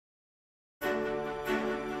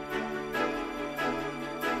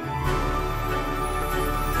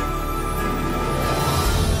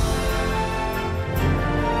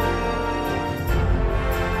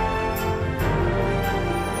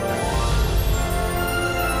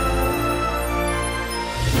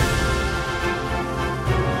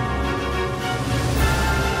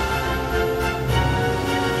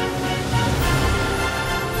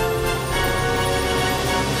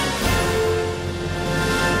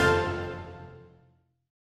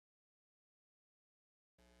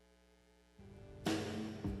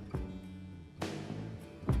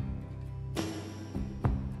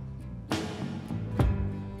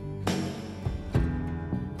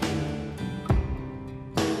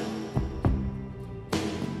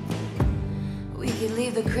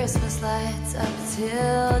the Christmas lights up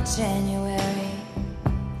till January.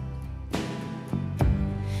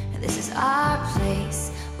 And this is our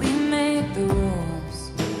place, we make the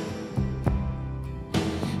rules.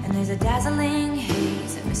 And there's a dazzling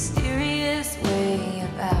haze, a mysterious way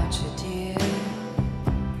about you, dear.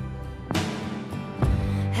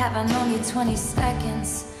 Have I known you 20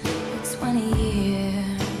 seconds or 20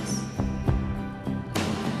 years?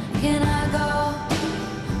 Can I go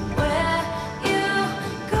where you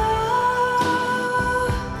go?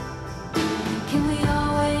 Can we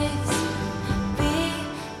always be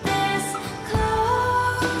this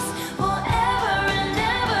close? Forever and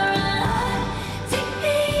ever, and take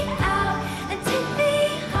me out and take me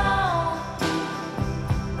home.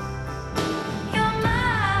 You're my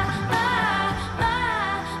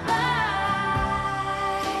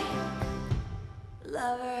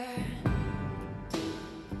lover.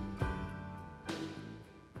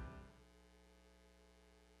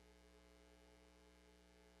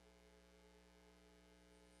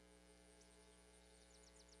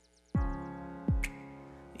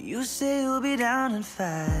 You say you'll be down in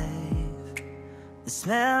 5. The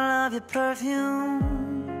smell of your perfume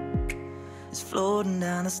is floating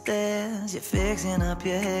down the stairs. You're fixing up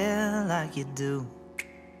your hair like you do.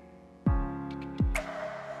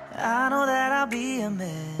 I know that I'll be a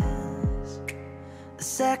mess the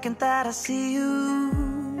second that I see you.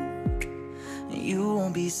 You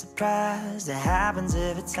won't be surprised, it happens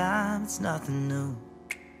every time, it's nothing new.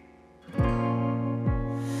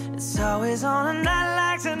 It's always on a night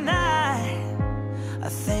like tonight. I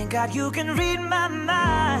thank God you can read my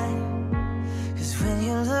mind. 'Cause when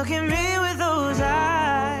you look at me with those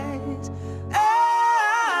eyes,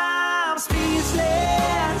 I'm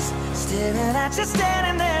speechless, staring at you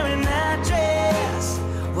standing there in that dress.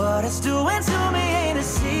 What it's doing to me ain't a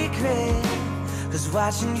secret, 'cause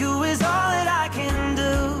watching you is all that I can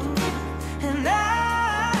do. And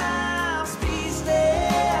I'm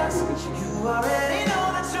speechless. You already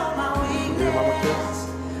know that you're my weakness.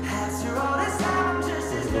 After all this time, I'm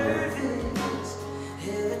just as nervous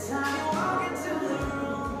every time you walk into the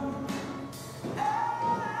room.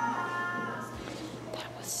 That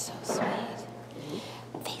was so sweet.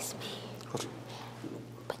 Face me.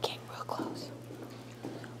 But get real close.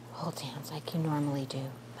 Hold hands like you normally do.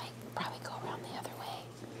 Like, probably go around the other way.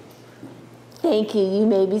 Thank you. You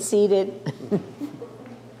may be seated.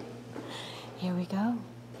 Here we go.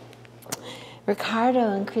 Ricardo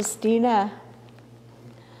and Christina.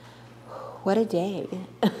 What a day.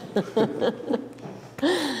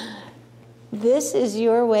 This is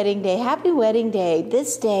your wedding day. Happy wedding day.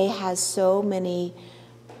 This day has so many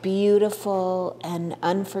beautiful and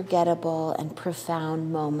unforgettable and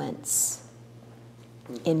profound moments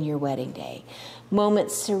in your wedding day.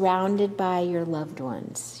 Moments surrounded by your loved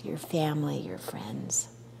ones, your family, your friends.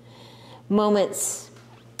 Moments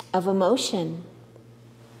of emotion,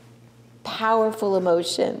 powerful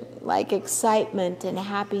emotion, like excitement and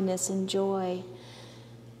happiness and joy,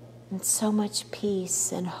 and so much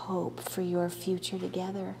peace and hope for your future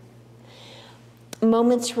together.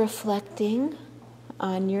 Moments reflecting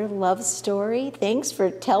on your love story. Thanks for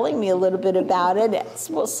telling me a little bit about it. It's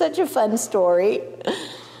such a fun story.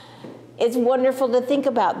 It's wonderful to think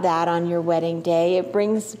about that on your wedding day. It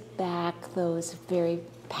brings back those very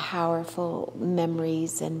powerful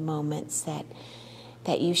memories and moments that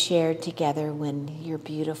you shared together when your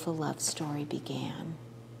beautiful love story began.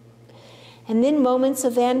 And then moments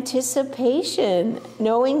of anticipation,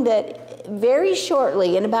 knowing that very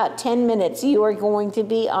shortly, in about 10 minutes, you are going to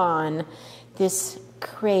be on this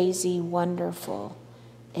crazy, wonderful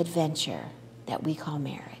adventure that we call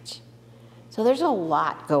marriage. So there's a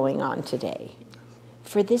lot going on today.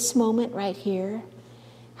 For this moment right here,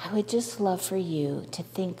 I would just love for you to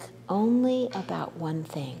think only about one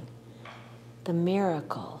thing: the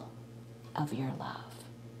miracle of your love.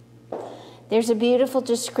 There's a beautiful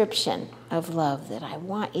description of love that I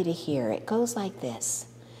want you to hear. It goes like this: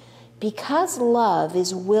 because love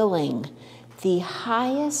is willing the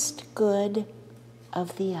highest good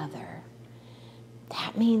of the other,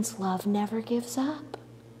 that means love never gives up.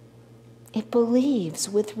 It believes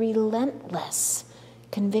with relentless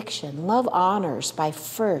conviction. Love honors by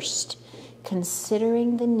first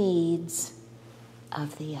considering the needs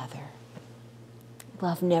of the other.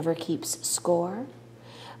 Love never keeps score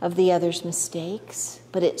of the other's mistakes,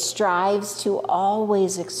 but it strives to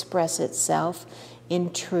always express itself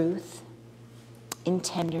in truth, in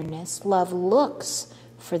tenderness. Love looks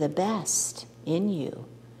for the best in you.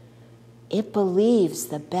 It believes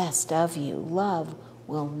the best of you. Love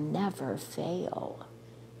will never fail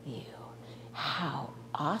you. How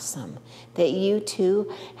awesome that you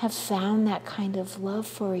two have found that kind of love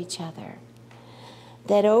for each other.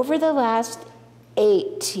 That over the last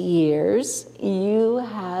 8 years, you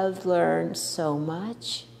have learned so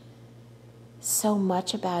much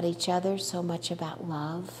about each other, so much about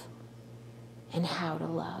love and how to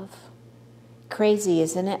love. Crazy,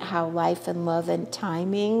 isn't it, how life and love and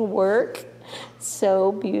timing work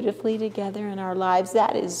so beautifully together in our lives?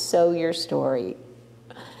 That is so your story.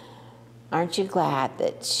 Aren't you glad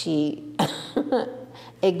that she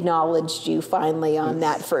acknowledged you finally on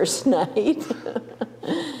that first night?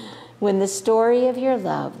 When the story of your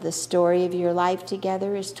love, the story of your life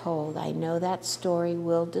together is told, I know that story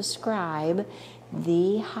will describe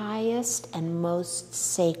the highest and most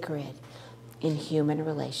sacred in human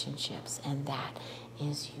relationships, and that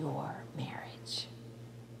is your marriage.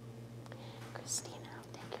 Christina,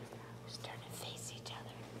 I'll take your flowers, turn and face each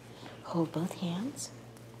other. Hold both hands.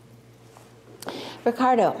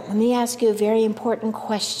 Ricardo, let me ask you a very important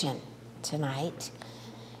question tonight.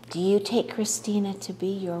 Do you take Christina to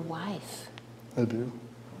be your wife? I do.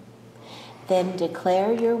 Then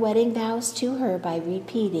declare your wedding vows to her by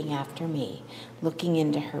repeating after me, looking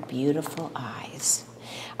into her beautiful eyes.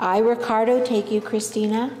 I, Ricardo, take you,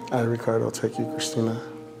 Christina. I, Ricardo, take you, Christina.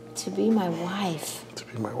 To be my wife. To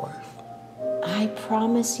be my wife. I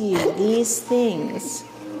promise you these things.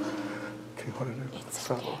 Okay, what did it?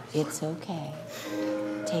 It's okay.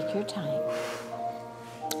 Take your time.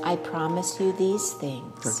 I promise you these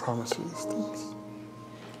things. I promise you these things.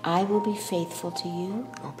 I will be faithful to you.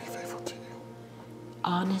 I will be faithful to you.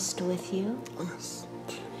 Honest with you. Honest.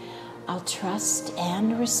 I'll trust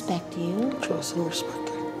and respect you. Trust and respect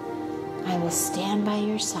you. I will stand by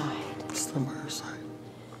your side. Stand by your side.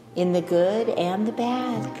 In the good and the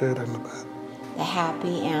bad. In the good and the bad. The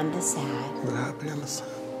happy and the sad. The happy and the sad.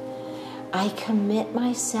 I commit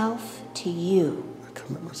myself to you. I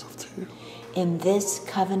commit myself to you. In this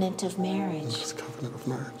covenant of marriage. In this covenant of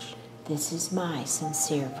marriage. This is my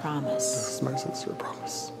sincere promise. This is my sincere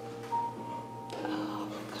promise. Oh,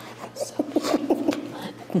 God, that's so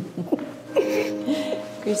beautiful.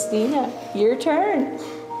 Christina, your turn.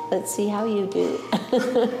 Let's see how you do.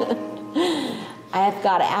 I have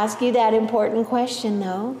got to ask you that important question,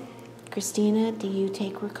 though. Christina, do you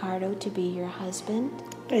take Ricardo to be your husband?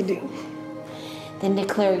 I do. Then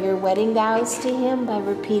declare your wedding vows to him by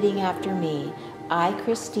repeating after me. I,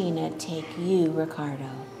 Christina, take you, Ricardo.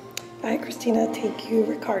 I, Christina, take you,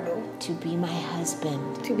 Ricardo. To be my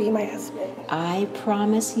husband. To be my husband. I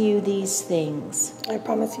promise you these things. I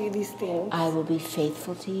promise you these things. I will be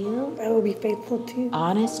faithful to you. I will be faithful to you.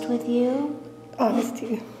 Honest with you. Honest to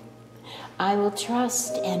you. I will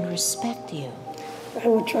trust and respect you. I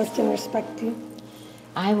will trust and respect you.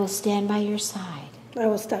 I will stand by your side. I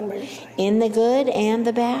will stand by your side. In the good and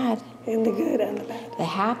the bad. In the good and the bad. The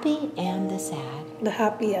happy and the sad. The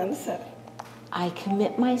happy and the sad. I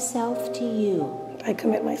commit myself to you. I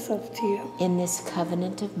commit myself to you. In this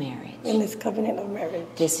covenant of marriage. In this covenant of marriage.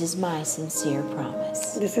 This is my sincere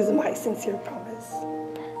promise. This is my sincere promise.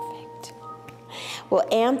 Perfect. Well,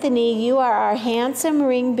 Anthony, you are our handsome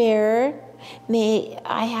ring bearer. May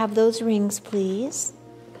I have those rings, please?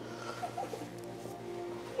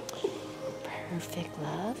 Perfect,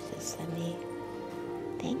 love. Just let me.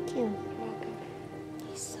 Thank you. You're welcome.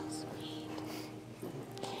 He's so sweet.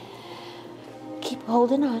 Keep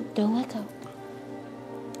holding on. Don't let go.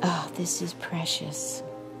 Oh, this is precious.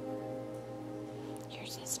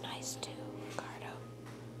 Yours is nice too, Ricardo.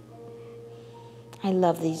 I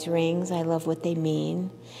love these rings. I love what they mean.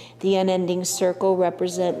 The unending circle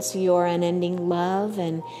represents your unending love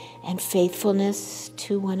and faithfulness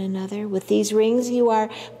to one another. With these rings, you are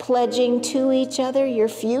pledging to each other your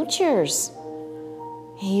futures.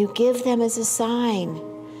 And you give them as a sign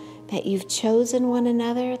that you've chosen one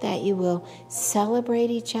another, that you will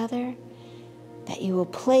celebrate each other, that you will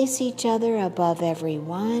place each other above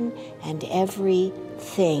everyone and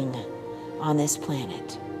everything on this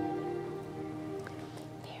planet.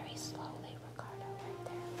 Very slowly, Ricardo, right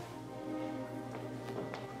there.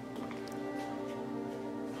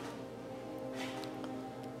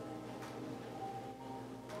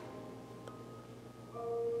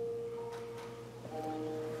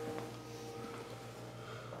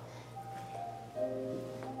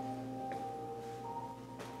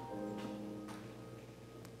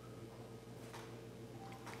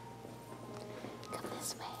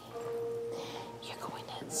 This way. You're going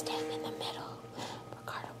to stand in the middle.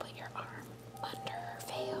 Ricardo, put your arm under her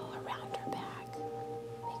veil, around her back.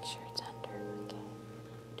 Make sure it's under, okay?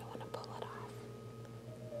 Don't want to pull it off.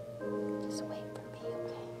 Just wait for me,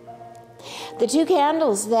 okay? The two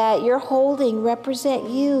candles that you're holding represent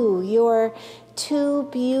you, your two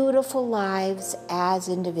beautiful lives as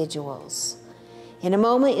individuals. In a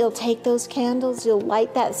moment, you'll take those candles, you'll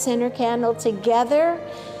light that center candle together,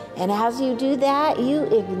 and as you do that, you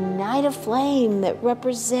ignite a flame that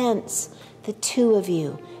represents the two of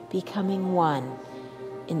you becoming one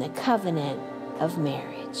in the covenant of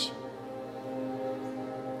marriage.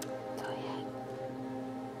 Go ahead.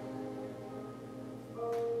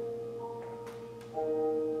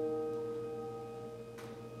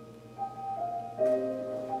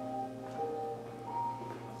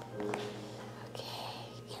 Okay,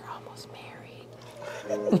 you're almost married.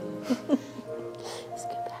 Let's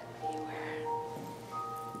go back where you were.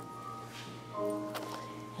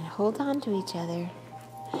 And hold on to each other.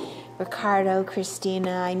 Ricardo,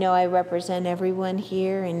 Christina, I know I represent everyone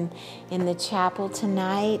here in the chapel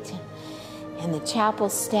tonight, and the chapel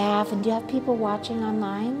staff. And do you have people watching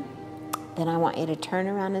online? Then I want you to turn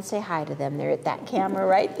around and say hi to them. They're at that camera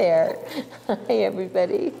right there. Hi,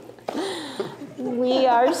 everybody. We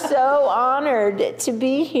are so honored to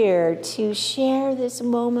be here to share this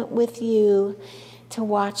moment with you, to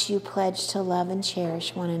watch you pledge to love and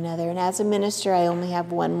cherish one another. And as a minister, I only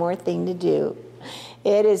have one more thing to do.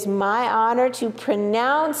 It is my honor to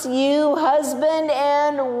pronounce you husband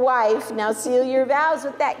and wife. Now seal your vows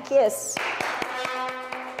with that kiss.